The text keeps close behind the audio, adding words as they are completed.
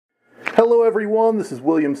Hello everyone, this is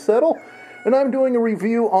William Settle, and I'm doing a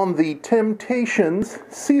review on the Temptations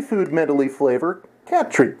seafood medley flavor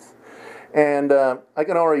cat treats. And I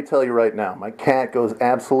can already tell you right now, my cat goes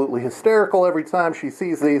absolutely hysterical every time she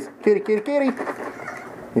sees these. Kitty, kitty, kitty!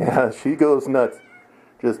 Yeah, she goes nuts.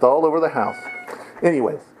 Just all over the house.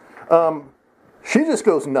 Anyways, she just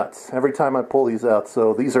goes nuts every time I pull these out,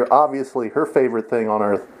 so these are obviously her favorite thing on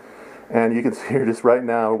earth. And you can see her just right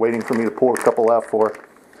now waiting for me to pour a couple out for her.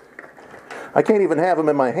 I can't even have them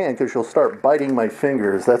in my hand because she'll start biting my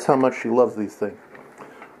fingers. That's how much she loves these things.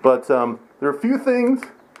 But there are a few things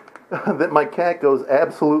that my cat goes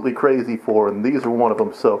absolutely crazy for, and these are one of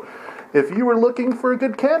them. So if you were looking for a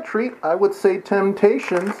good cat treat, I would say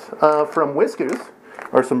Temptations from Whiskas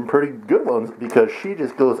are some pretty good ones because she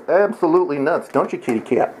just goes absolutely nuts. Don't you, kitty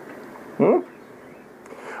cat?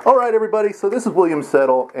 Alright everybody, so this is William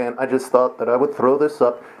Settle, and I just thought that I would throw this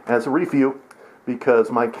up as a review because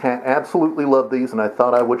my cat absolutely loved these and I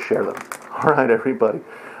thought I would share them. Alright everybody,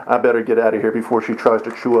 I better get out of here before she tries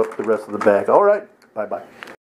to chew up the rest of the bag. Alright, bye-bye.